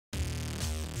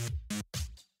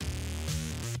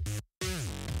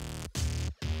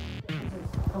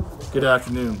Good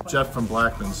afternoon, Jeff from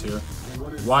Blackmans here.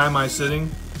 Why am I sitting?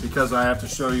 Because I have to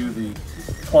show you the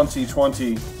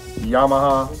 2020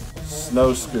 Yamaha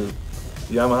Sno Scoot.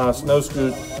 The Yamaha Sno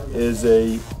Scoot is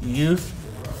a youth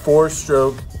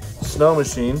 4-stroke snow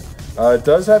machine. It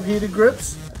does have heated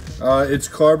grips. It's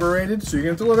carbureted, so you're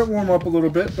going to have to let it warm up a little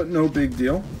bit, but no big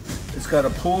deal. It's got a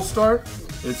pull start.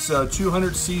 It's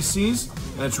 200 cc's,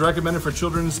 and it's recommended for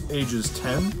children's ages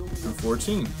 10 through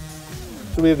 14.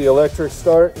 So we have the electric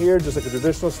start here, just like a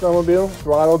traditional snowmobile,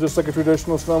 throttle just like a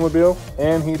traditional snowmobile,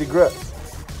 and heated grips.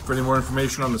 For any more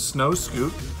information on the Sno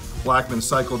Scoot,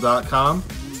 blackmancycle.com.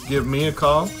 Give me a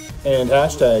call and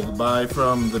hashtag buy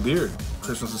from the beard.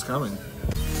 Christmas is coming.